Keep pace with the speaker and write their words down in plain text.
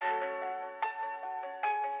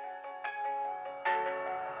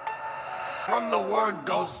From the word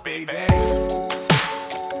ghost, baby.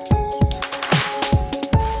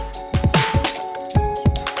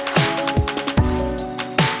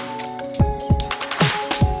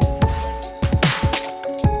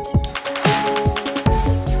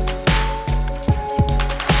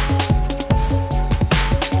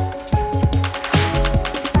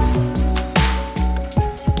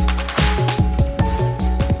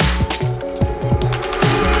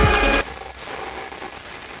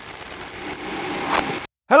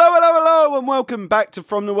 And welcome back to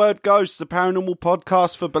From the Word Ghost, the paranormal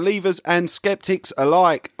podcast for believers and skeptics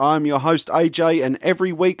alike. I'm your host AJ, and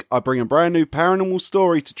every week I bring a brand new paranormal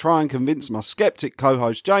story to try and convince my skeptic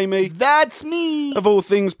co-host Jamie, that's me, of all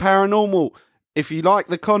things paranormal. If you like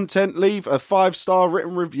the content, leave a 5-star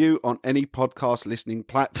written review on any podcast listening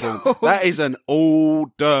platform. That is an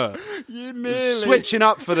order. You nearly... Switching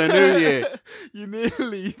up for the new year. You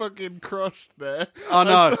nearly fucking crushed there. I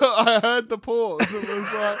know. I heard the pause and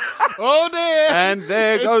was like, oh dear. And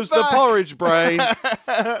there goes the porridge brain.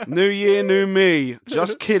 New year, new me.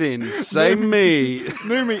 Just kidding. Same me.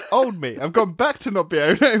 New me, old me. I've gone back to not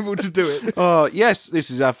being able to do it. Oh, yes, this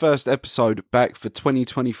is our first episode back for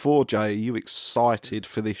 2024, Jay. Are you excited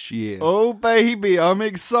for this year? Oh, baby, I'm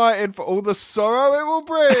excited for all the sorrow it will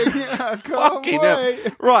bring. I can't wait.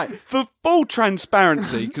 Hell. Right, for full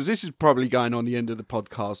transparency, because this is probably going on the end of the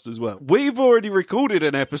podcast as well, we've already recorded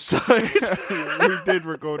an episode. We did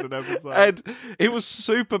record an episode. And it was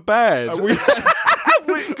super bad.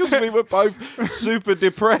 Because we were both super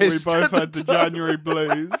depressed. We both had the January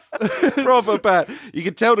blues. Proper bad. You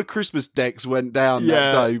could tell the Christmas decks went down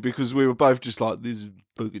that day because we were both just like, this is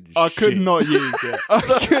fucking shit. I could not use it. I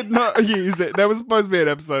could not use it. There was supposed to be an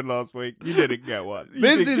episode last week. You didn't get one.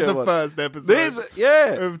 This is the first episode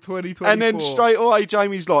of 2024. And then straight away,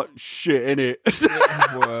 Jamie's like, shit, innit?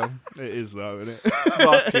 Well, it is though, isn't it?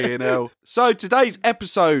 Fucking hell. So today's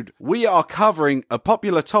episode, we are covering a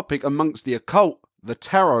popular topic amongst the occult, the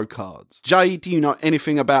tarot cards. Jay, do you know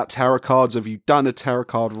anything about tarot cards? Have you done a tarot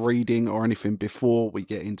card reading or anything before we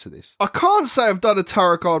get into this? I can't say I've done a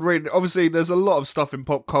tarot card reading. Obviously, there's a lot of stuff in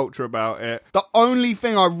pop culture about it. The only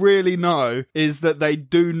thing I really know is that they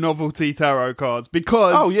do novelty tarot cards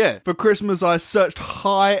because for Christmas I searched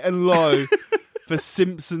high and low for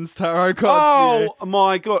Simpsons tarot cards. Oh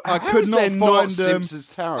my god! I could not find them. Simpsons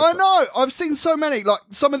tarot. I know. I've seen so many. Like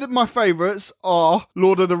some of my favourites are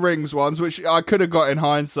Lord of the Rings ones, which I could have got in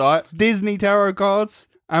hindsight. Disney tarot cards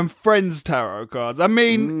and Friends tarot cards. I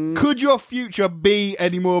mean, could your future be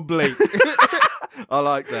any more bleak? I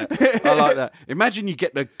like that. I like that. Imagine you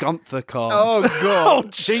get the Gunther card. Oh, God. Oh,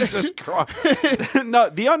 Jesus Christ. No,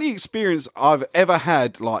 the only experience I've ever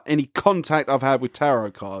had, like any contact I've had with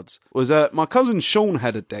tarot cards, was my cousin Sean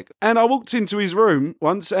had a deck. And I walked into his room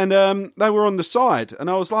once and they were on the side. And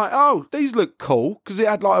I was like, oh, these look cool. Because it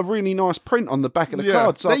had like a really nice print on the back of the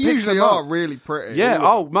card. So they usually are really pretty. Yeah,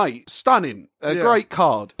 oh, mate, stunning. A great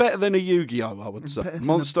card. Better than a Yu-Gi-Oh, I would say.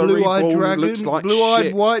 Monster Blue-eyed Reborn dragon, looks like blue-eyed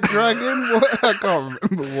shit. white dragon. I can't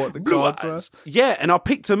remember what the cards were. Yeah, and I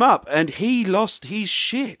picked him up and he lost his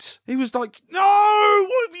shit. He was like, no,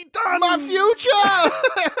 what have you done? My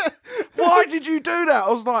future! Why did you do that? I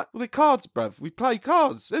was like, well, they're cards, bruv. We play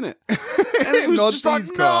cards, innit? And it was Not just like,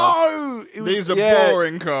 these cards. no. It was, These are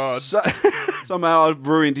boring cards. Somehow I've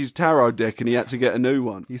ruined his tarot deck and he had to get a new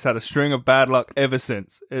one. He's had a string of bad luck ever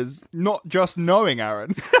since. It's not just knowing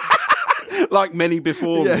Aaron. Like many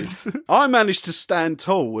before yes. me. I managed to stand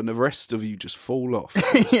tall and the rest of you just fall off.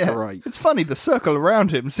 It's great. It's funny, the circle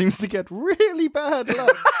around him seems to get really bad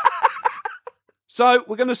luck. So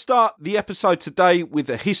we're going to start the episode today with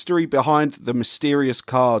the history behind the mysterious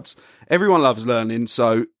cards. Everyone loves learning,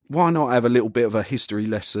 so why not have a little bit of a history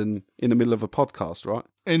lesson in the middle of a podcast, right?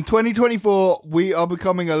 In 2024, we are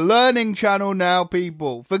becoming a learning channel now,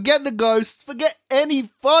 people. Forget the ghosts, forget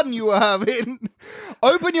any fun you were having.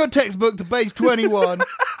 Open your textbook to page 21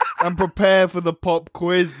 and prepare for the pop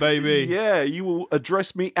quiz, baby. Yeah, you will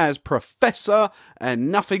address me as Professor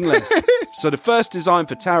and nothing less. So the first design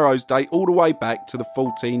for tarots date all the way back to the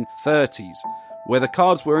 1430s, where the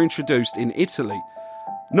cards were introduced in Italy.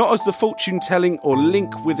 Not as the fortune-telling or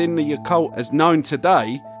link within the occult as known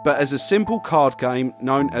today, but as a simple card game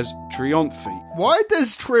known as Triumphy. Why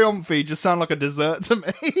does Triumphy just sound like a dessert to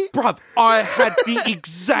me? Bruv, I had the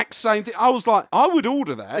exact same thing. I was like, I would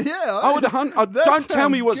order that. Yeah. I would don't tell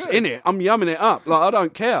me what's in it. I'm yumming it up. Like, I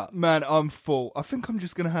don't care. Man, I'm full. I think I'm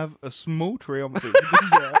just going to have a small Triumphy.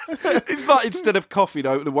 It's like, instead of coffee,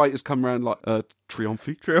 though, the waiters come around like,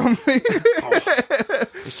 Triumphy? Triumphy.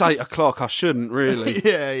 It's 8 o'clock, I shouldn't really.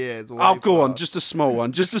 Yeah. It's I'll go on, just a small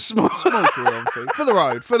one. Just a small Triumphy. For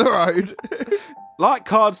the road. Like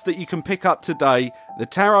cards that you can pick up today, the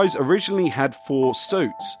tarots originally had 4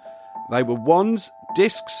 suits. They were wands,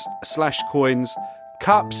 discs/coins,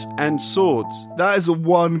 cups, and swords. That is a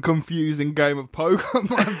one confusing game of poker,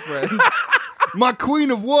 my friend. My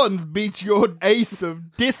queen of wands beats your ace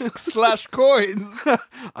of discs/coins.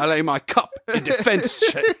 I lay my cup in defense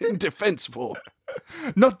for.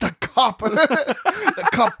 Not the cup. The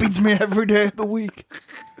cup beats me every day of the week.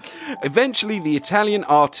 Eventually, the Italian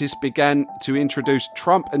artists began to introduce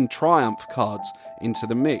Trump and Triumph cards into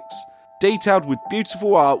the mix, detailed with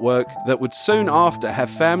beautiful artwork that would soon after have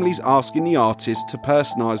families asking the artists to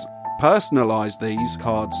personalise these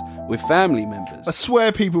cards with family members. I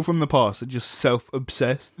swear people from the past are just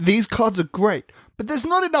self-obsessed. These cards are great, but there's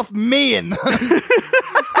not enough me in them.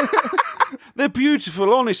 They're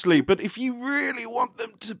beautiful, honestly, but if you really want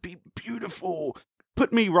them to be beautiful,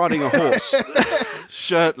 put me riding a horse,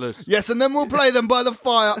 shirtless. Yes, and then we'll play them by the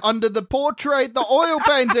fire under the oil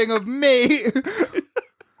painting of me.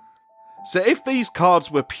 So if these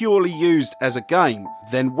cards were purely used as a game,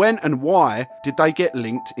 then when and why did they get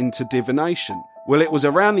linked into divination? Well, it was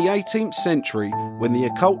around the 18th century when the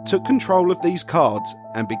occult took control of these cards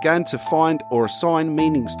and began to find or assign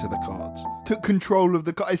meanings to the cards. Took control of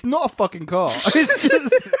the card. It's not a fucking card. It's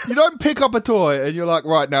just, you don't pick up a toy and you're like,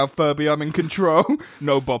 right now, Furby, I'm in control.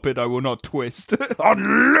 No, Bop It, I will not twist.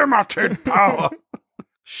 Unlimited power.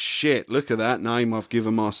 Shit, look at that name I've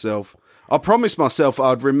given myself. I promised myself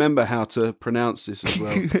I'd remember how to pronounce this as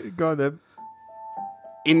well. Go on then.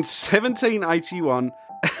 In 1781...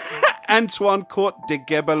 Antoine Court de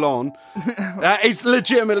Gebelon. That is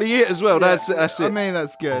legitimately it as well. Yeah, that's it. I mean,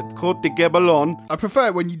 that's good. Court de Gebelon. I prefer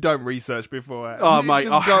it when you don't research before. Oh, mate,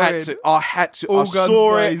 I had to. I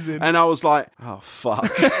saw blazing. It and I was like, oh, fuck.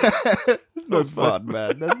 It's no fun,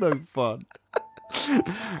 man. That's no fun.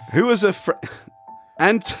 Who was a...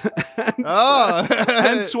 Antoine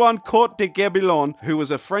Court de Gebelon, who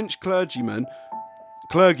was a French clergyman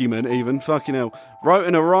even, fucking hell, wrote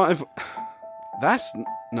an arrival... That's...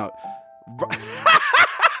 No. I'm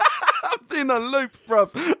in a loop,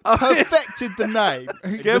 bruv. Perfected the name.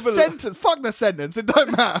 The sentence. Fuck the sentence. It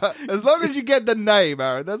don't matter. As long as you get the name,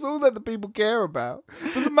 Aaron. That's all that the people care about.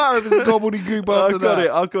 Doesn't matter if it's a gobbledygook after that.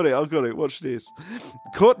 I got it. Watch this.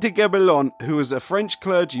 Court de Gebelon, who was a French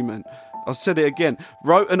clergyman, I said it again,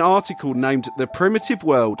 wrote an article named The Primitive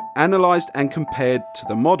World, Analysed and Compared to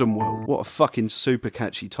the Modern World. What a fucking super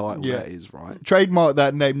catchy title that is, right? Trademark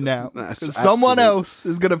that name now. Someone else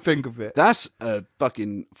is going to think of it. That's a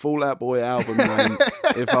fucking Fall Out Boy album name,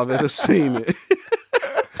 if I've ever seen it.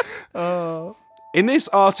 Oh. In this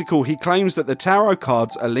article, he claims that the tarot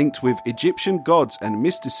cards are linked with Egyptian gods and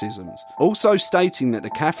mysticisms, also stating that the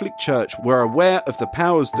Catholic Church were aware of the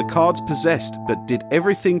powers the cards possessed but did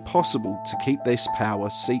everything possible to keep this power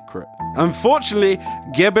secret. Unfortunately,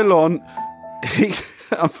 Gebelon...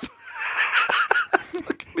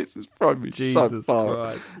 This is probably so far.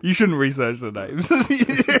 Christ. You shouldn't research the names.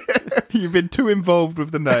 You've been too involved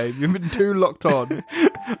with the name. You've been too locked on.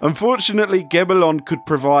 Unfortunately, Gebelon could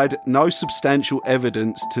provide no substantial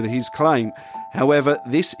evidence to his claim. However,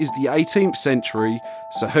 this is the 18th century,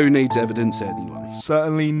 so who needs evidence anyway?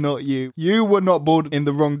 Certainly not you. You were not born in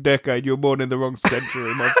the wrong decade. You were born in the wrong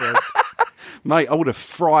century, my friend. Mate, I would have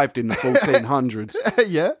thrived in the 1400s.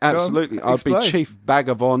 Yeah. Absolutely. I'd be chief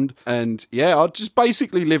vagabond and, I'd just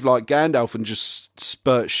basically live like Gandalf and just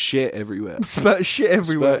spurt shit everywhere. Spurt shit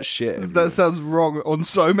everywhere. That sounds wrong on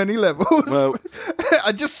so many levels. Well,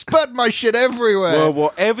 I just spurt my shit everywhere. Well,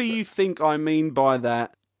 whatever you think I mean by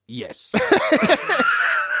that, yes.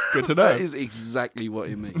 Good to know. That is exactly what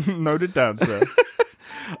you mean. Noted down, sir.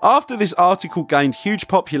 After this article gained huge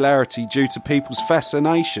popularity due to people's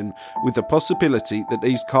fascination with the possibility that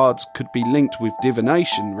these cards could be linked with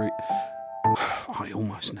divination, I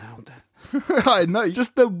almost nailed that. I know,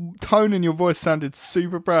 just the tone in your voice sounded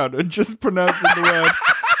super proud and just pronouncing the word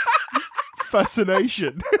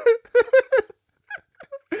fascination.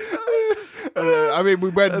 I mean, we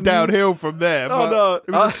went downhill from there, but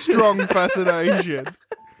it was a strong fascination.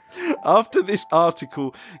 After this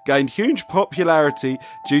article gained huge popularity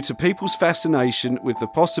due to people's fascination with the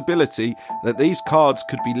possibility that these cards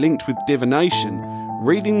could be linked with divination,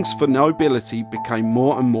 readings for nobility became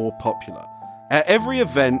more and more popular. At every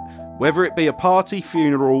event, whether it be a party,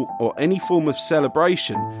 funeral, or any form of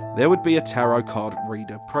celebration, there would be a tarot card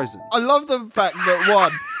reader present. I love the fact that,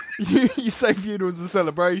 one, You say funeral's a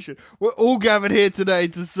celebration. We're all gathered here today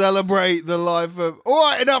to celebrate the life of... All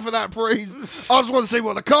right, enough of that, priest. I just want to see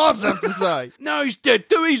what the cards have to say. No, he's dead.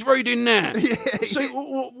 He's reading now. See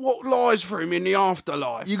what lies for him in the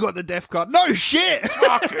afterlife. You got the death card. No shit.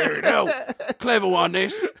 Fucking hell. Clever one,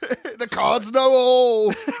 this. The cards know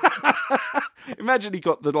all. Imagine he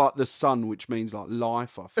got the sun, which means like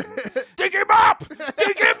life, I think. Dig him up!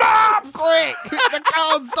 Dig him up! Quick! The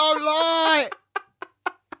cards don't lie!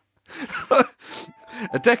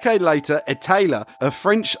 A decade later, Taylor, a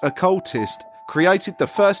French occultist, created the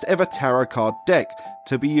first ever tarot card deck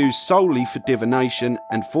to be used solely for divination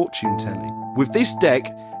and fortune telling. With this deck,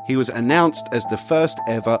 he was announced as the first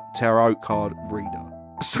ever tarot card reader.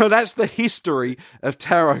 So that's the history of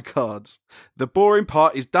tarot cards. The boring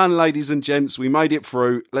part is done, ladies and gents. We made it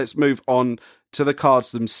through. Let's move on to the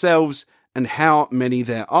cards themselves and how many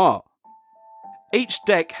there are. Each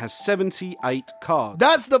deck has 78 cards.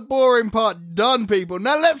 That's the boring part done, people.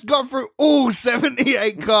 Now let's go through all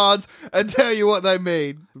 78 cards and tell you what they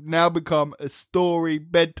mean. Now become a story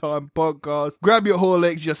bedtime podcast. Grab your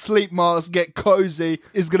Horlicks, your sleep mask, get cozy.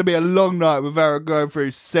 It's going to be a long night without going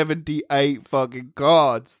through 78 fucking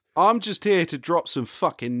cards. I'm just here to drop some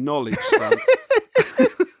fucking knowledge, son.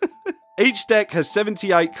 Each deck has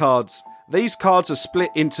 78 cards. These cards are split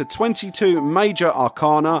into 22 Major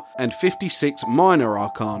Arcana and 56 Minor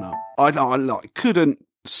Arcana. I couldn't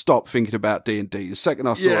stop thinking about D&D the second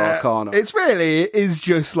I saw Arcana. It is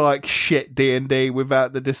just like shit D&D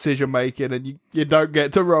without the decision making, and you don't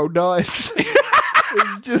get to roll dice.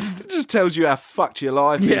 It just tells you how fucked your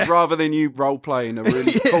life is, rather than you role-playing a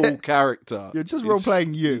really cool character. You're just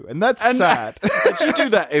role-playing you, and that's sad. You do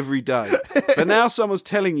that every day. But now someone's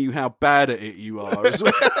telling you how bad at it you are as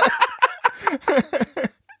well.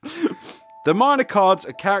 The minor cards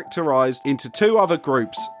are characterised into two other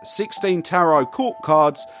groups, 16 tarot court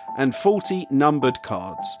cards and 40 numbered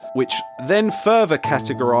cards, which then further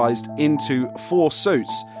categorised into 4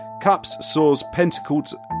 suits, cups, swords,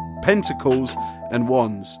 pentacles and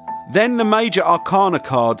wands. Then the major arcana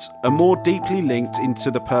cards are more deeply linked into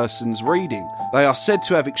the person's reading. They are said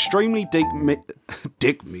to have extremely dick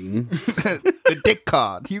meaning. The dick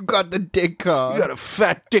card. You got the dick card. You got a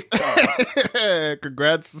fat dick card.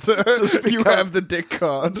 Congrats, sir. You have the dick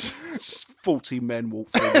card. 40 men walk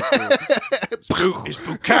through the door. It's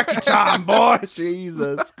bukkake time, boys.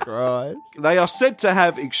 Jesus Christ. They are said to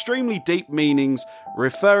have extremely deep meanings,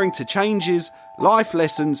 referring to changes, life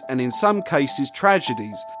lessons, and in some cases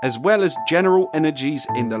tragedies, as well as general energies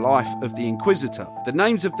in the life of the Inquisitor. The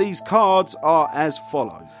names of these cards are as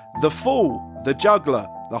follows: the Fool, the Juggler,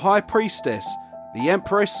 the High Priestess, the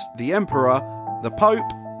Empress, the Emperor, the Pope,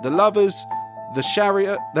 the Lovers, the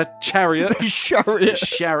Chariot. The Chariot.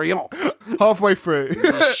 Halfway through.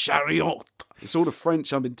 The Chariot. It's all the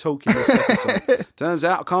French I've been talking this episode. Turns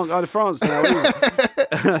out I can't go to France now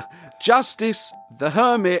either. Justice, the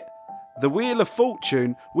Hermit, the Wheel of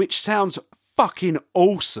Fortune, which sounds fucking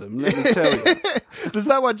awesome, let me tell you. Does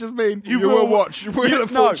that one just mean you will watch Wheel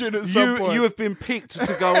of Fortune at some point? You have been picked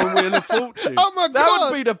to go on Wheel of Fortune. Oh my God. That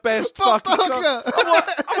would be the best fucking...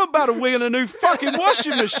 I'm about to wheel a new fucking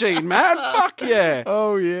washing machine, man. Fuck yeah.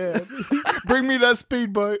 Oh yeah. Bring me that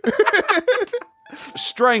speedboat.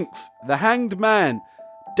 Strength, the Hanged Man,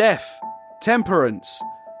 Death, Temperance,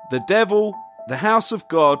 the Devil, the House of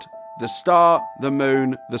God, the Star, the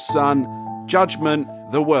Moon, the Sun, Judgment,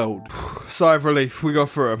 the World. Sigh of relief, we got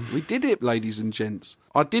through them. We did it, ladies and gents.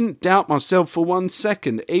 I didn't doubt myself for 1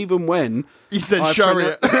 second, even when... You said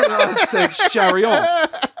Chariot. I said Chariot.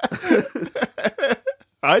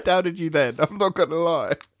 I doubted you then, I'm not going to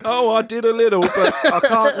lie. Oh, I did a little, but I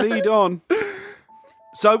can't lead on.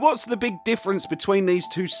 So what's the big difference between these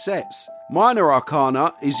two sets? Minor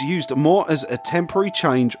Arcana is used more as a temporary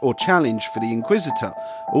change or challenge for the Inquisitor,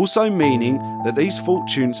 also meaning that these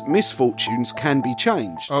misfortunes can be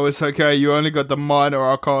changed. Oh, it's okay, you only got the Minor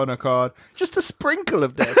Arcana card. Just a sprinkle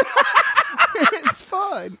of death. It's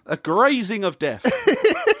fine. A grazing of death.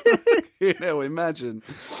 Imagine.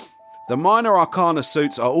 The Minor Arcana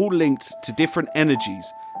suits are all linked to different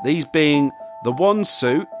energies, these being the Wand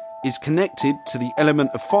suit is connected to the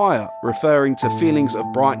element of fire, referring to feelings of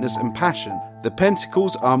brightness and passion. The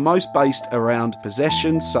Pentacles are most based around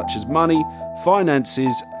possessions such as money,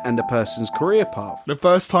 finances, and a person's career path. The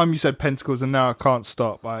first time you said pentacles and now I can't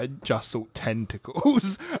stop, I just thought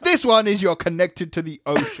tentacles. This one is you're connected to the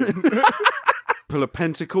ocean. Pull a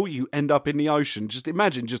pentacle, you end up in the ocean. Just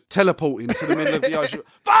imagine just teleporting to the middle of the ocean.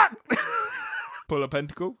 Fuck! Pull a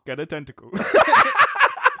pentacle, get a tentacle.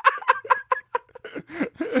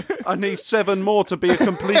 I need 7 more to be a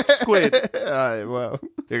complete squid. Well,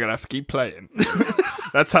 you're going to have to keep playing.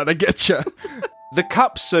 That's how they get you. The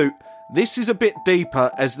cup suit. This is a bit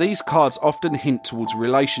deeper, as these cards often hint towards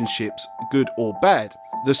relationships, good or bad.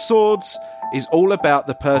 The swords is all about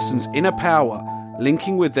the person's inner power,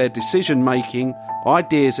 linking with their decision-making,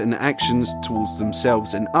 ideas and actions towards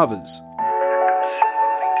themselves and others.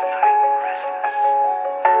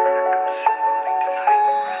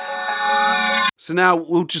 So now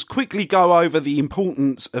we'll just quickly go over the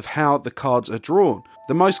importance of how the cards are drawn.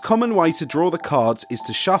 The most common way to draw the cards is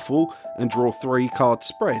to shuffle and draw 3 card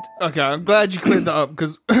spread. Okay, I'm glad you cleared that up,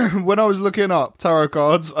 because when I was looking up tarot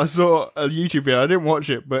cards, I saw a YouTube video. I didn't watch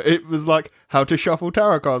it, but it was like how to shuffle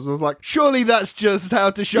tarot cards. I was like, surely that's just how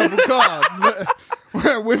to shuffle cards, but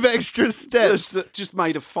with extra steps. Just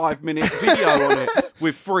made a 5-minute video on it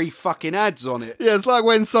with 3 fucking ads on it. Yeah, it's like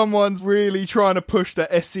when someone's really trying to push the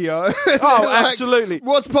SEO. Oh, like, absolutely.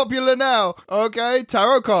 What's popular now? Okay,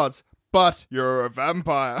 tarot cards. But you're a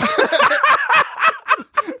vampire.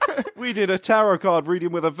 We did a tarot card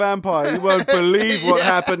reading with a vampire. You won't believe what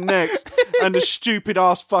happened next. And the stupid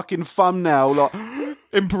ass fucking thumbnail, like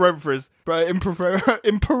in parentheses,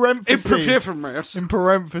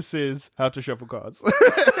 how to shuffle cards.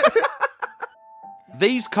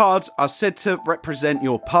 These cards are said to represent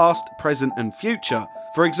your past, present, and future.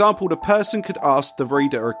 For example, the person could ask the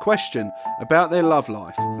reader a question about their love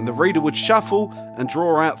life, and the reader would shuffle and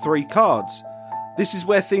draw out 3 cards. This is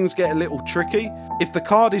where things get a little tricky. If the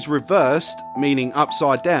card is reversed, meaning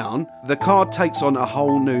upside down, the card takes on a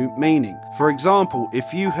whole new meaning. For example,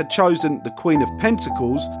 if you had chosen the Queen of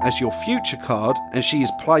Pentacles as your future card and she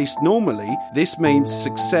is placed normally, this means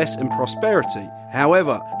success and prosperity.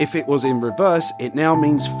 However, if it was in reverse, it now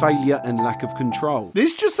means failure and lack of control.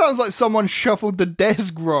 This just sounds like someone shuffled the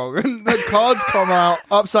desk wrong and the cards come out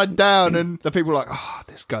upside down and the people are like, oh,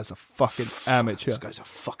 this guy's a fucking amateur. This guy's a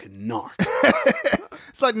fucking narc.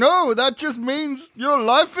 It's like, no, that just means your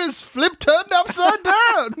life is turned upside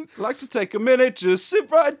down. I'd like to take a minute, just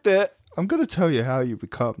sit right there. I'm going to tell you how you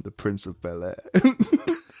become the Prince of Bel-Air.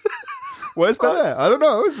 Where's Bel-Air? I don't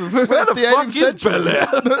know. Where the fuck is Bel-Air?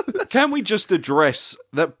 Can we just address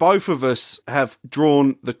that both of us have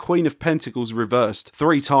drawn the Queen of Pentacles reversed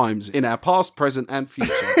 3 times in our past, present, and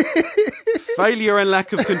future? Failure and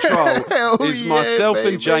lack of control is myself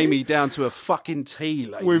and Jamie down to a fucking T,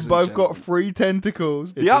 ladies. We've both got 3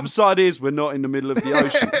 tentacles. The upside is we're not in the middle of the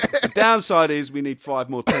ocean. The downside is we need 5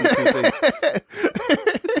 more tentacles in.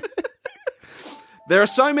 There are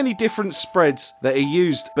so many different spreads that are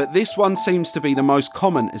used, but this one seems to be the most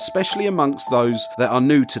common, especially amongst those that are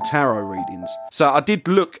new to tarot readings. So I did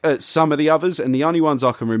look at some of the others, and the only ones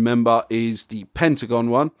I can remember is the Pentagon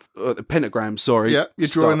one, the pentagram, sorry. Yeah, you're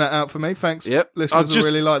drawing that out for me, thanks. Yep. Listeners will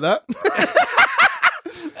really like that.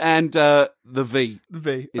 And the V. The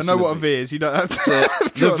V. I know what a V is, you don't have to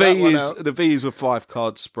the V is a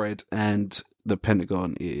 5-card spread, and the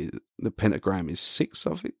pentagram is 6,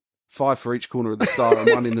 I think. 5 for each corner of the star and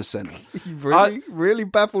 1 in the centre. You really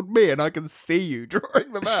baffled me, and I can see you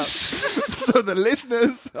drawing them out. So the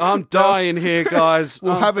listeners... I'm dying here, guys.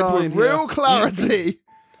 We'll have it with real clarity.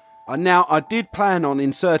 Now, I did plan on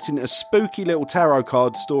inserting a spooky little tarot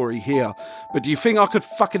card story here, but do you think I could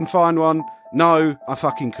fucking find one? No, I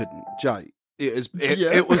fucking couldn't. Jay,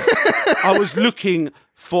 it was... I was looking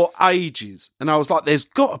for ages, and I was like, there's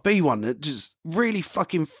got to be one that just really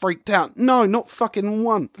fucking freaked out. No, not fucking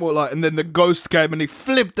one. Well, like, and then the ghost came and he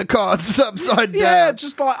flipped the cards upside down. Yeah,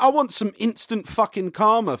 just like, I want some instant fucking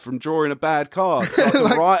karma from drawing a bad card so I can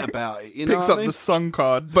write about it. You know picks up the sun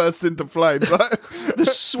card, bursts into flames. The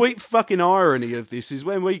sweet fucking irony of this is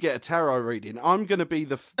when we get a tarot reading, I'm going to be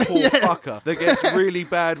the poor fucker that gets really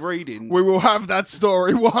bad readings. We will have that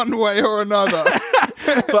story one way or another.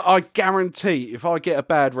 But I guarantee if I get a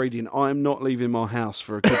bad reading, I am not leaving my house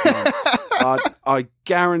for a good month. I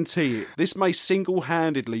guarantee it. This may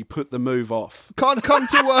single-handedly put the move off. Can't come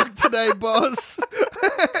to work today, boss.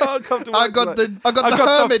 Can't come to work. I got the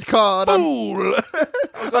hermit card. Fool.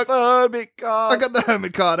 I got the hermit card. I got the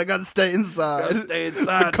hermit card. I got to stay inside. Gotta stay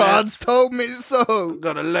inside. The cards told me so.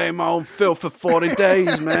 Gotta lay my own filth for 40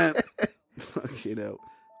 days, man. Fucking hell.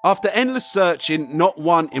 After endless searching, not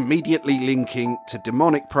one immediately linking to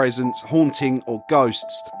demonic presence, haunting, or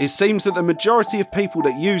ghosts, it seems that the majority of people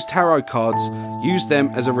that use tarot cards use them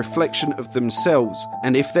as a reflection of themselves,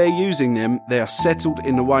 and if they're using them, they are settled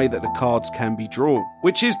in the way that the cards can be drawn.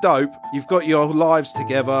 Which is dope. You've got your lives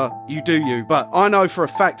together, you do you, but I know for a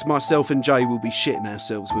fact myself and Jay will be shitting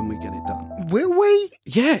ourselves when we get it done. Will we?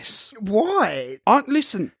 Yes. Why?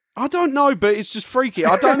 Listen, I don't know, but it's just freaky.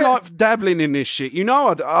 I don't like dabbling in this shit. You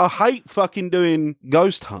know, I hate fucking doing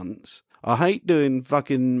ghost hunts. I hate doing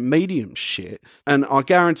fucking medium shit, and I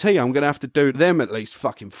guarantee I'm going to have to do them at least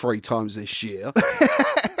fucking 3 times this year.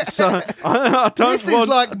 So I don't This is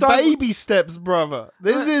like baby steps, brother.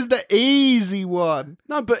 This is the easy one.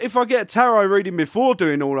 No, but if I get a tarot reading before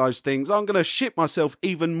doing all those things, I'm going to shit myself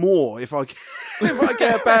even more if I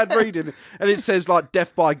get a bad reading and it says like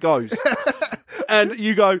death by ghost. And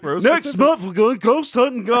you go, next month we're going ghost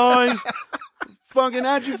hunting, guys. Fucking,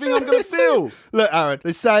 how do you think I'm going to feel? Look, Aaron,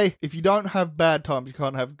 they say if you don't have bad times, you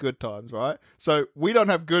can't have good times, right? So we don't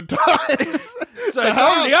have good times. So it's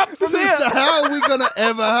only up from here. So how are we going to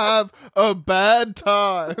ever have a bad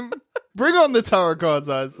time? Bring on the tarot cards,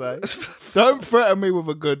 I say. Don't threaten me with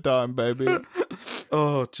a good time, baby.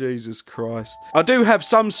 Oh, Jesus Christ. I do have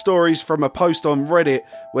some stories from a post on Reddit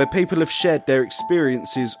where people have shared their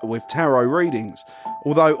experiences with tarot readings.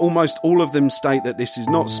 Although almost all of them state that this is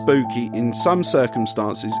not spooky, in some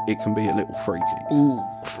circumstances it can be a little freaky. Ooh,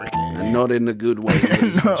 freaky. And not in a good way,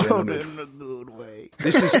 ladies and gentlemen. Not in a good way.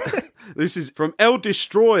 This is from El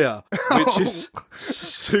Destroyer, which is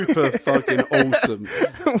super fucking awesome.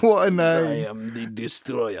 What a name. I am the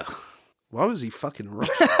Destroyer. Why was he fucking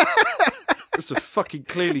Russian? That's a fucking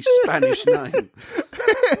clearly Spanish name.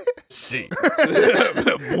 Sí.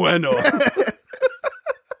 Bueno.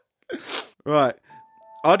 Right.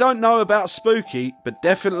 I don't know about spooky, but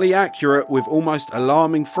definitely accurate with almost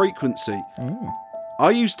alarming frequency.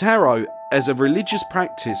 I use tarot as a religious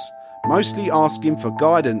practice, mostly asking for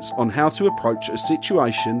guidance on how to approach a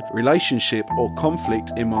situation, relationship, or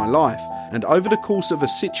conflict in my life. And over the course of a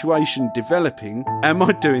situation developing, am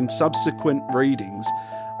I doing subsequent readings?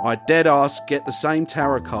 I dead ass get the same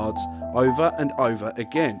tarot cards over and over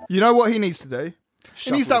again. You know what he needs to do?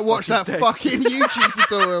 He needs to watch that deck. fucking YouTube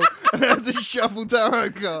tutorial and have to shuffle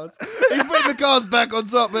tarot cards. He's putting the cards back on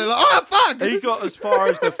top and they're like, oh fuck! He got as far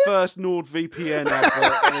as the first NordVPN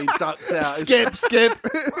advert and he ducked out. Skip.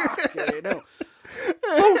 Fucking hell.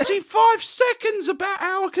 45 seconds about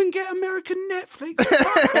how I can get American Netflix.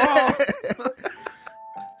 Fuck off.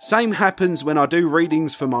 Same happens when I do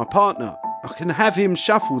readings for my partner. I can have him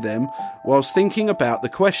shuffle them whilst thinking about the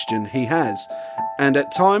question he has. And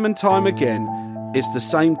at time and time again, it's the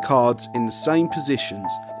same cards in the same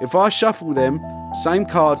positions. If I shuffle them, same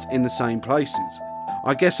cards in the same places.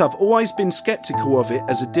 I guess I've always been sceptical of it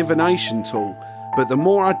as a divination tool, but the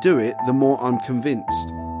more I do it, the more I'm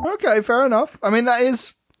convinced. Okay, fair enough. I mean, that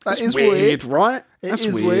is weird, right? That's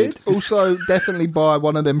weird. Also, definitely buy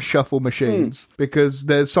one of them shuffle machines because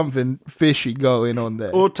there's something fishy going on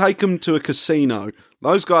there. Or take them to a casino.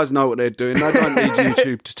 Those guys know what they're doing. They don't need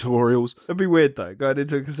YouTube tutorials. It'd be weird though, going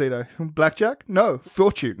into a casino. Blackjack? No,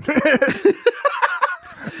 fortune.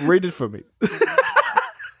 Read it for me.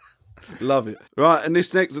 Love it. Right, and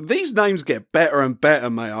these names get better and better,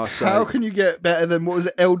 may I say. How can you get better than, what was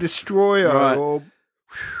it, El Destroyer? Right. Or...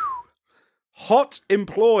 Hot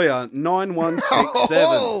Employer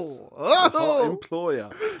 9167. Hot Employer.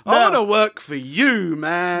 I want to work for you,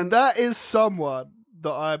 man. That is someone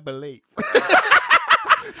that I believe.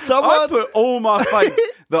 I put all my faith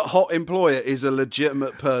that Hot Employer is a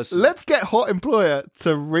legitimate person. Let's get Hot Employer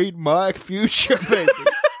to read my future, baby.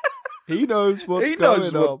 He knows what's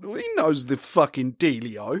going on. He knows the fucking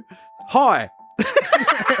dealio. Hi.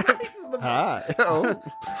 Hi. Oh.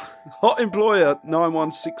 Hot Employer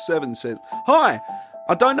 9167 says, hi,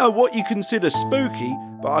 I don't know what you consider spooky,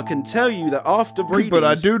 but I can tell you that after readings... But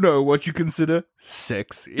I do know what you consider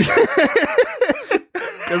sexy.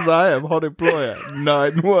 Because I am Hot Employer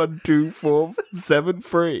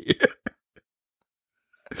 912473.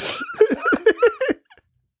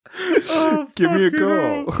 Oh, give me a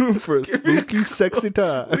call for a spooky, sexy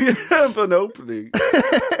time. We have an opening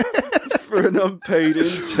for an unpaid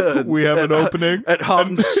intern. We have an opening at Hot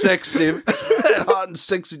and Sexy at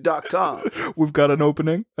hotandsexy.com. We've got an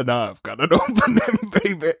opening, and I've got an opening,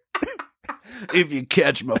 baby. If you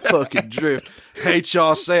catch my fucking drift,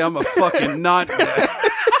 HR say I'm a fucking nightmare.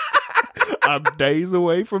 I'm days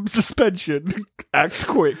away from suspension. Act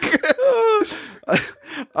quick.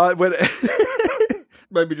 I went.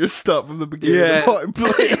 Maybe just start from the beginning. Of Hot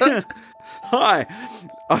Employer. Hi,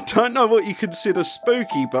 I don't know what you consider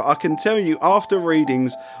spooky, but I can tell you after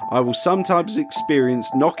readings, I will sometimes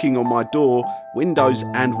experience knocking on my door, windows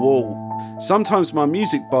and wall. Sometimes my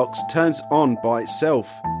music box turns on by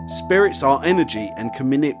itself. Spirits are energy and can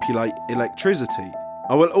manipulate electricity.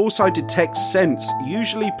 I will also detect scents,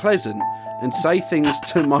 usually pleasant, and say things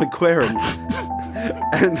to my querent.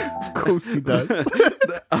 And of course he does.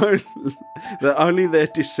 that only their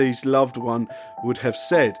deceased loved one would have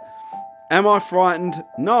said. Am I frightened?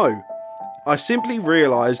 No. I simply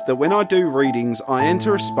realise that when I do readings, I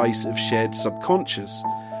enter a space of shared subconscious.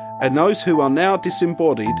 and those who are now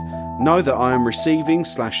disembodied know that I am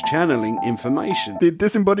receiving/channeling information. The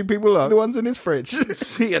disembodied people are the ones in his fridge.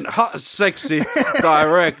 See, and hot, sexy,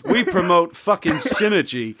 direct. We promote fucking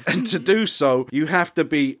synergy, and to do so, you have to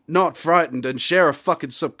be not frightened and share a fucking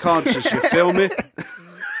subconscious, you feel me?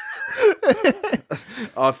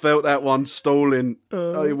 I felt that one stalling.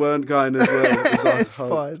 You weren't going as well as I It's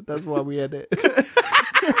hoped. fine, that's why we edit.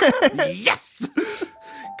 Yes!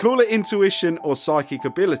 Call it intuition or psychic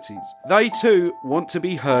abilities. They too want to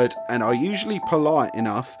be heard and are usually polite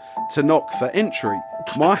enough to knock for entry.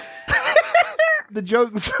 The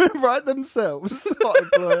jokes write themselves. Hot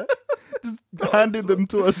employer. Just handed them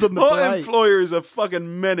to us on the Hot plate. employer is a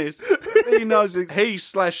fucking menace. He knows it.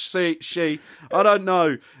 He/she. I don't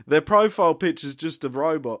know. Their profile picture's just a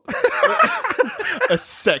robot. A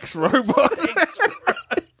sex robot.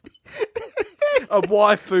 A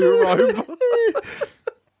waifu robot.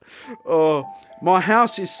 Oh, my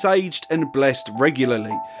house is saged and blessed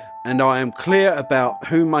regularly, and I am clear about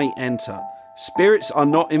who may enter. Spirits are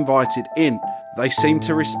not invited in. They seem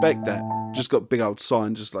to respect that. Just got a big old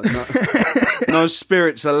sign, just like, no, no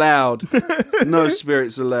spirits allowed. No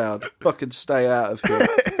spirits allowed. Fucking stay out of here.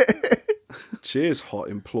 Cheers, hot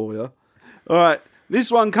employer. All right,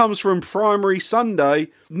 this one comes from Primary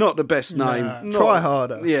Sunday. Not the best name. Nah, try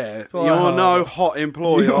harder. Yeah, Try you're harder. no hot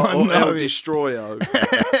employer You're or no El Destroyo.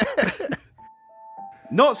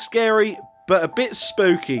 Not scary, but a bit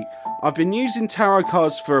spooky. I've been using tarot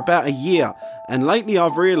cards for about a year, and lately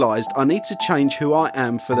I've realised I need to change who I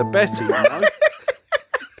am for the better, you know?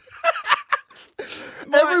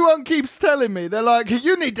 Everyone keeps telling me, they're like,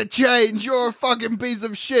 you need to change, you're a fucking piece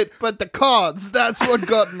of shit. But the cards, that's what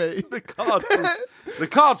got me. The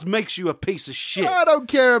cards makes you a piece of shit. I don't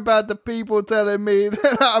care about the people telling me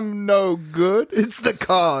that I'm no good. It's the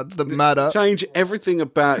cards that matter. Change everything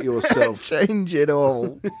about yourself. Change it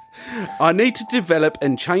all. I need to develop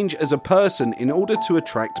and change as a person in order to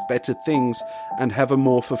attract better things and have a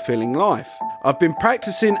more fulfilling life. I've been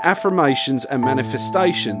practicing affirmations and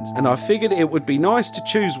manifestations, and I figured it would be nice to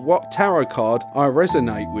choose what tarot card I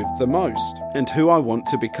resonate with the most and who I want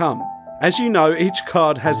to become. As you know, each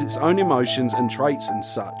card has its own emotions and traits and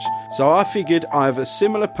such, so I figured I have a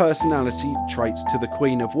similar personality traits to the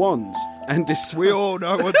Queen of Wands. And We all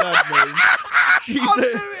know what that means.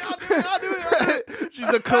 She's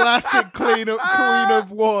a classic Queen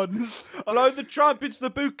of Wands. Hello, the trumpets,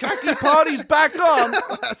 the bukkake party's back on.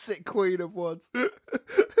 Classic Queen of Wands.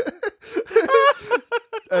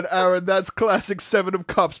 And Aaron, that's classic Seven of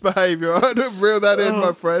Cups behaviour. I don't reel that in,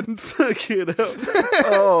 my friend. Fucking hell.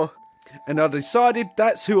 Oh. And I decided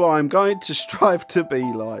that's who I'm going to strive to be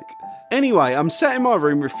like. Anyway, I'm sat in my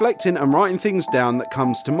room reflecting and writing things down that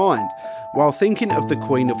comes to mind, while thinking of the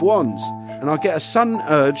Queen of Wands, and I get a sudden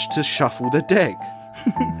urge to shuffle the deck.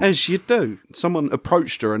 As you do. Someone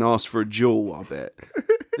approached her and asked for a jewel, I bet.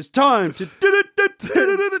 It's time to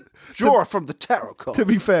draw from the tarot card. To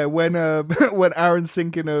be fair, when Aaron's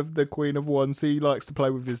thinking of the Queen of Wands, he likes to play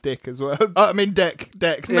with his dick as well. I mean deck.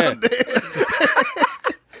 Yeah.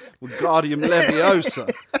 Wingardium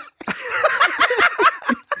Leviosa.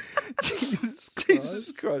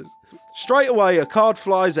 Jesus Christ. Straight away, a card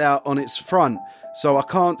flies out on its front, so I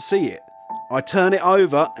can't see it. I turn it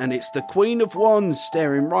over, and it's the Queen of Wands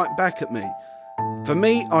staring right back at me. For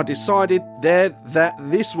me, I decided there that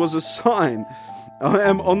this was a sign. I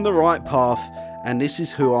am on the right path, and this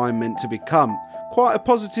is who I'm meant to become. Quite a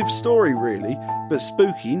positive story, really, but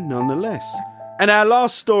spooky nonetheless. And our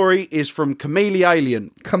last story is from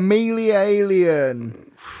Chameleon.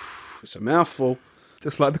 Chameleon. It's a mouthful.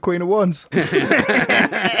 Just like the Queen of Wands.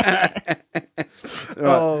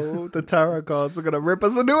 Oh, the tarot cards are going to rip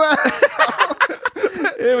us a new ass.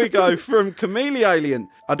 Here we go, from Chameleon.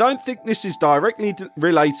 I don't think this is directly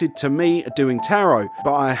related to me doing tarot,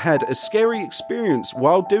 but I had a scary experience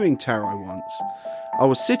while doing tarot once. I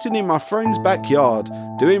was sitting in my friend's backyard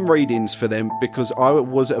doing readings for them because I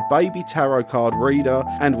was a baby tarot card reader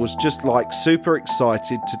and was just like super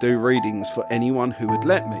excited to do readings for anyone who would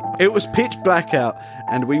let me. It was pitch black out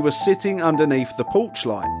and we were sitting underneath the porch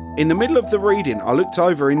light. In the middle of the reading, I looked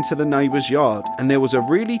over into the neighbour's yard and there was a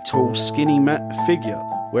really tall, skinny figure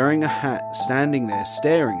wearing a hat standing there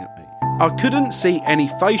staring at me. I couldn't see any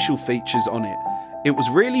facial features on it. It was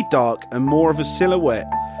really dark and more of a silhouette,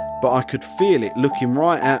 but I could feel it looking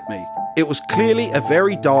right at me. It was clearly a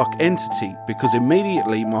very dark entity because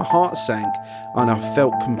immediately my heart sank and I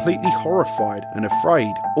felt completely horrified and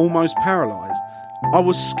afraid, almost paralysed. I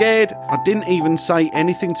was scared. I didn't even say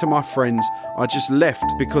anything to my friends. I just left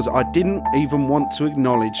because I didn't even want to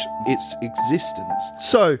acknowledge its existence.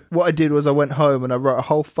 So, what I did was I went home and I wrote a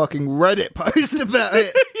whole fucking Reddit post about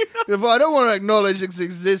it. If I don't want to acknowledge its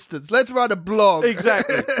existence, let's write a blog.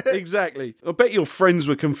 Exactly. I bet your friends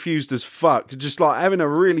were confused as fuck. Just like having a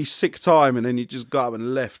really sick time and then you just got up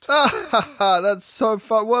and left. That's so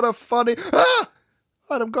fun. What a funny...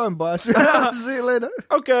 Right, I'm going by. See you later.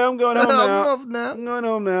 Okay, I'm going home now. I'm off now. I'm going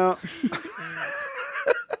home now.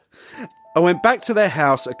 I went back to their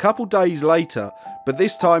house a couple days later, but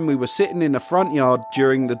this time we were sitting in the front yard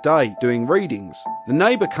during the day doing readings. The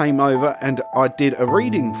neighbour came over and I did a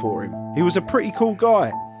reading for him. He was a pretty cool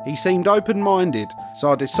guy. He seemed open-minded,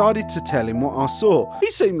 so I decided to tell him what I saw. He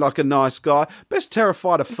seemed like a nice guy. Best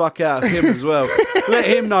terrify the fuck out of him as well. Let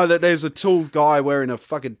him know that there's a tall guy wearing a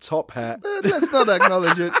fucking top hat. Let's not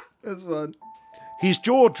acknowledge it. That's fine. His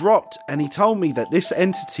jaw dropped and he told me that this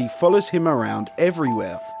entity follows him around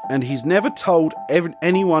everywhere and he's never told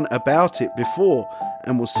anyone about it before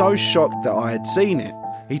and was so shocked that I had seen it.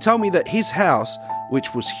 He told me that his house,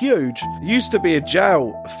 which was huge, used to be a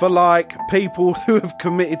jail for like people who have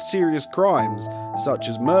committed serious crimes such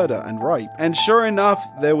as murder and rape. And sure enough,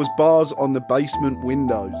 there was bars on the basement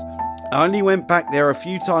windows. I only went back there a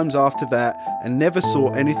few times after that and never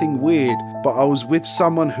saw anything weird, but I was with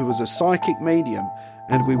someone who was a psychic medium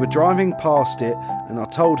and we were driving past it and I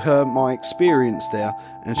told her my experience there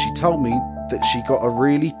and she told me that she got a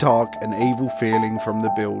really dark and evil feeling from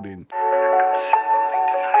the building.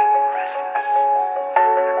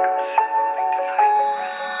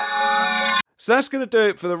 So that's going to do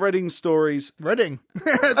it for the Reading stories. Reading.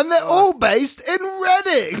 And they're all based in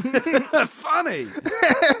Reading. Funny.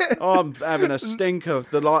 I'm having a stinker.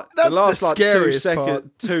 The last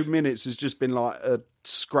 2 minutes has just been like a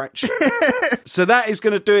scratch. So that is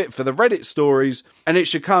going to do it for the Reddit stories. And it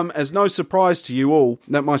should come as no surprise to you all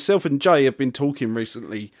that myself and Jay have been talking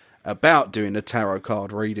recently about doing a tarot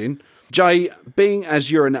card reading. Jay, being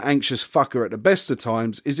as you're an anxious fucker at the best of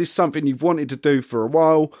times, is this something you've wanted to do for a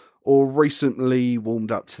while or recently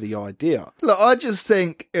warmed up to the idea? Look, I just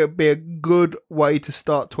think it would be a good way to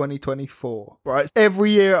start 2024, right?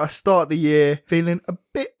 Every year I start the year feeling a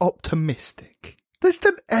bit optimistic. There's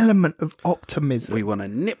an element of optimism. We want to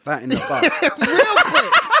nip that in the bud.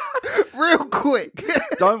 Real quick.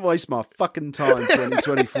 Don't waste my fucking time,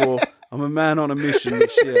 2024. I'm a man on a mission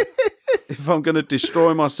this year. If I'm going to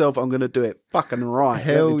destroy myself, I'm going to do it fucking right.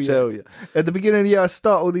 Let me tell you. At the beginning of the year, I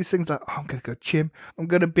start all these things like, I'm going to go gym. I'm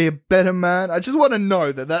going to be a better man. I just want to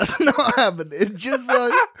know that that's not happening. Just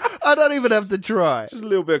so I don't even have to try. Just a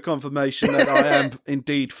little bit of confirmation that I am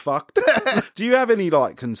indeed fucked. Do you have any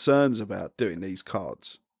concerns about doing these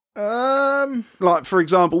cards? Like, for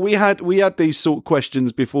example, we had these sort of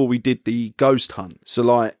questions before we did the ghost hunt. So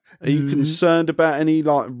are you concerned about any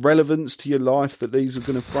relevance to your life that these are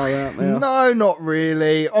going to throw out there? No, not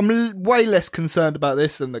really. I'm way less concerned about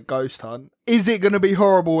this than the ghost hunt. Is it going to be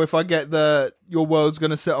horrible if I get the your world's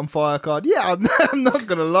going to set on fire card? Yeah, I'm not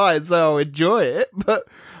going to lie and say I'll enjoy it, but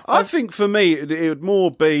I think for me it would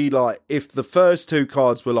more be if the first two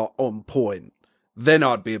cards were on point. Then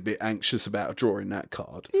I'd be a bit anxious about drawing that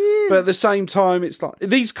card. Yeah. But at the same time, it's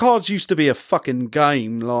these cards used to be a fucking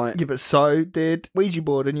game. Yeah, but so did Ouija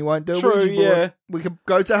board, and you won't do a True, Ouija board. Yeah. We could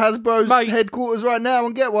go to Hasbro's headquarters right now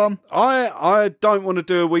and get one. I don't want to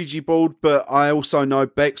do a Ouija board, but I also know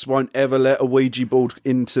Bex won't ever let a Ouija board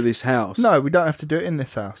into this house. No, we don't have to do it in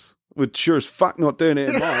this house. We're sure as fuck not doing it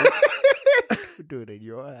in mine. We're doing it in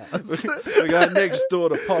your house. We're going next door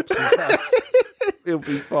to Pops' house. He'll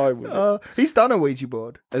be fine with it. He's done a Ouija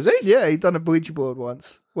board. Has he? Yeah, he's done a Ouija board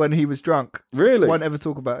once when he was drunk. Really? Won't ever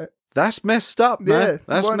talk about it. That's messed up, man. Yeah,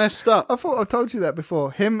 that's messed up. I thought I told you that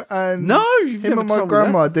before. Him and my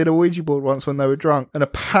grandma did a Ouija board once when they were drunk, and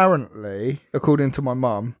apparently, according to my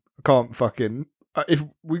mum, I can't fucking.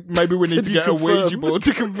 Maybe we need to get a Ouija board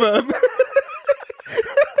to confirm.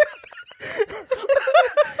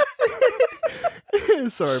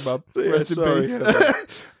 Sorry, Mum. Rest in peace.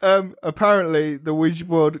 Apparently, the Ouija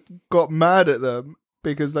board got mad at them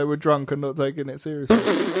because they were drunk and not taking it seriously.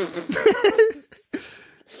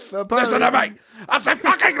 Listen to me! I said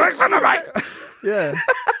fucking listen to me! Yeah.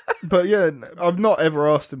 But yeah, I've not ever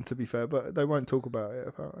asked them, to be fair, but they won't talk about it,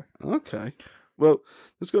 apparently. Okay. Well,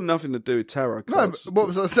 it's got nothing to do with tarot cards. No, what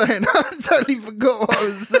was I saying? I totally forgot what I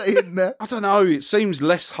was saying there. I don't know. It seems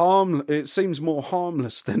it seems more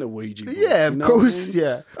harmless than a Ouija board. Yeah, of course,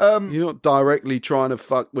 yeah. You're not directly trying to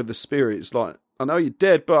fuck with the spirits. I know you're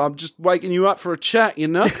dead, but I'm just waking you up for a chat, you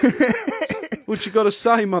know? What you got to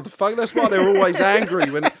say, motherfucker? That's why they're always angry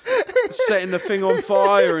when setting the thing on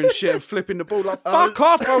fire and shit and flipping the ball like, fuck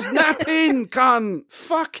off, I was napping, cunt.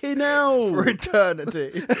 Fucking hell. For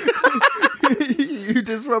eternity. You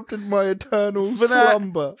disrupted my eternal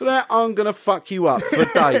slumber. For that, I'm going to fuck you up for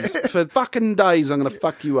days. For fucking days, I'm going to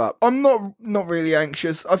fuck you up. I'm not really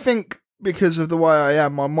anxious. I think because of the way I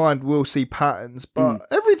am, my mind will see patterns, but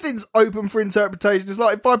everything's open for interpretation. It's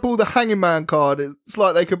like if I pull the Hanging Man card, it's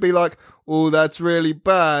like they could be like, oh, that's really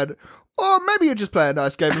bad. Or maybe you're just playing a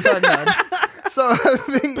nice game of Hangman. So I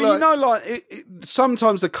think, but you know, like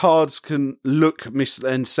sometimes the cards can look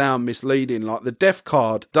and sound misleading. Like the death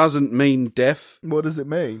card doesn't mean death. What does it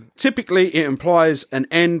mean? Typically, it implies an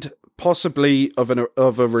end, possibly of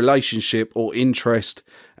a relationship or interest,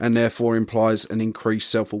 and therefore implies an increased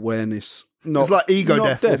self-awareness. It's like ego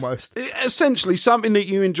death almost. Essentially, something that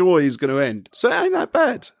you enjoy is going to end. So it ain't that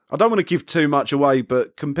bad. I don't want to give too much away,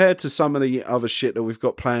 but compared to some of the other shit that we've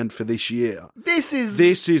got planned for this year, this is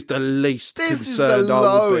the least concerned I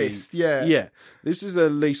will be. Yeah. This is the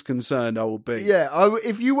least concerned I will be. Yeah,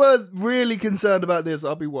 if you were really concerned about this,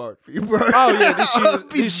 I'd be worried for you, bro. Oh yeah,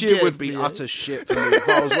 this year would be utter shit for me if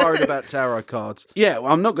I was worried about tarot cards. Yeah,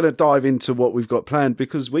 well, I'm not going to dive into what we've got planned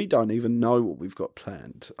because we don't even know what we've got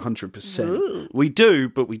planned 100%. We do,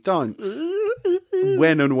 but we don't.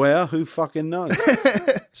 When and where, who fucking knows?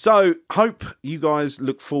 So, hope you guys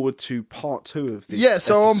look forward to part 2 of this. Yeah,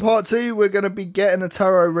 so on part 2, we're going to be getting a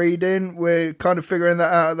tarot reading. We're kind of figuring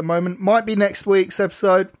that out at the moment. Might be next week's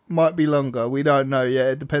episode, might be longer. We don't know yet.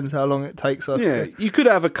 It depends how long it takes us. Yeah, you could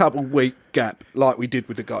have a couple week gap like we did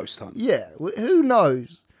with the ghost hunt. Yeah, who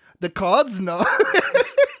knows? The cards know.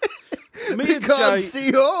 Me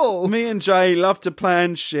and Jay love to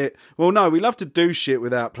plan shit. Well, no, we love to do shit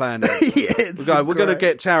without planning. We're going to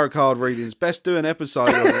get tarot card readings. Best do an episode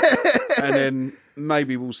on it. And then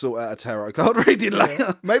maybe we'll sort out a tarot card reading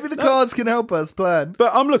later. Maybe the cards can help us plan.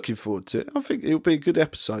 But I'm looking forward to it. I think it'll be a good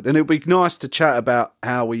episode. And it'll be nice to chat about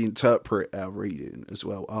how we interpret our reading as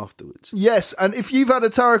well afterwards. Yes, and if you've had a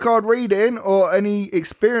tarot card reading or any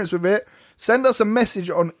experience with it, send us a message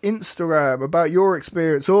on Instagram about your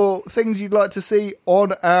experience or things you'd like to see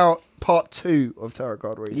on our part 2 of Tarot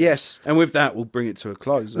Card Reading. Yes, and with that, we'll bring it to a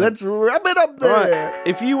close. Let's wrap it up there. Right.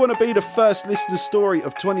 If you want to be the first listener story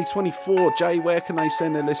of 2024, Jay, where can they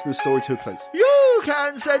send their listener story to, please? You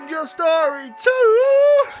can send your story to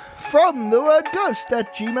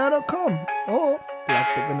fromthewordghost@gmail.com or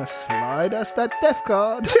like they're gonna slide us that death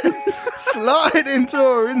card. Slide into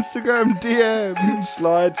our Instagram DM.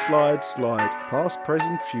 Slide. Past,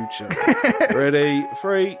 present, future. Ready?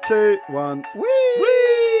 3, 2, 1. Whee!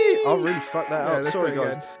 I really fucked that up. Sorry,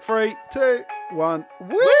 guys. Again. 3, 2, 1.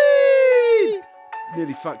 Whee!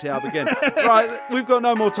 Nearly fucked it up again. Right, we've got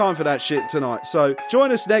no more time for that shit tonight. So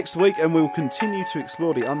join us next week and we'll continue to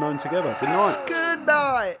explore the unknown together. Good night. Good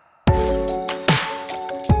night.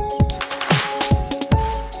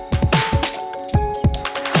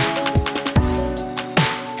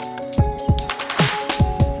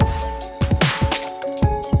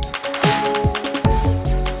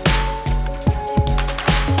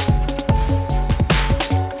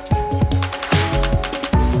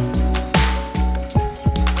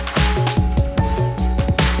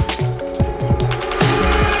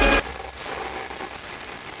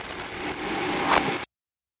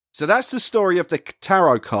 So that's the story of the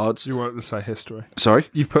tarot cards. You wanted to say history. Sorry?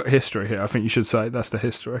 You've put history here. I think you should say that's the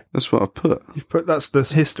history. That's what I put. You've put that's the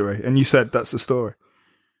history, and you said that's the story.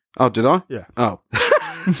 Oh, did I? Yeah. Oh.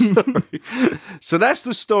 Sorry. So that's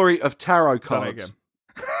the story of tarot cards.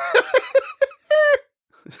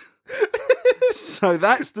 So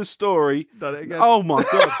that's the story. Done it again. Oh my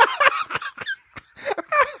God.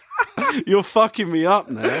 You're fucking me up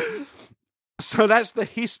now. So that's the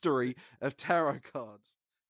history of tarot cards.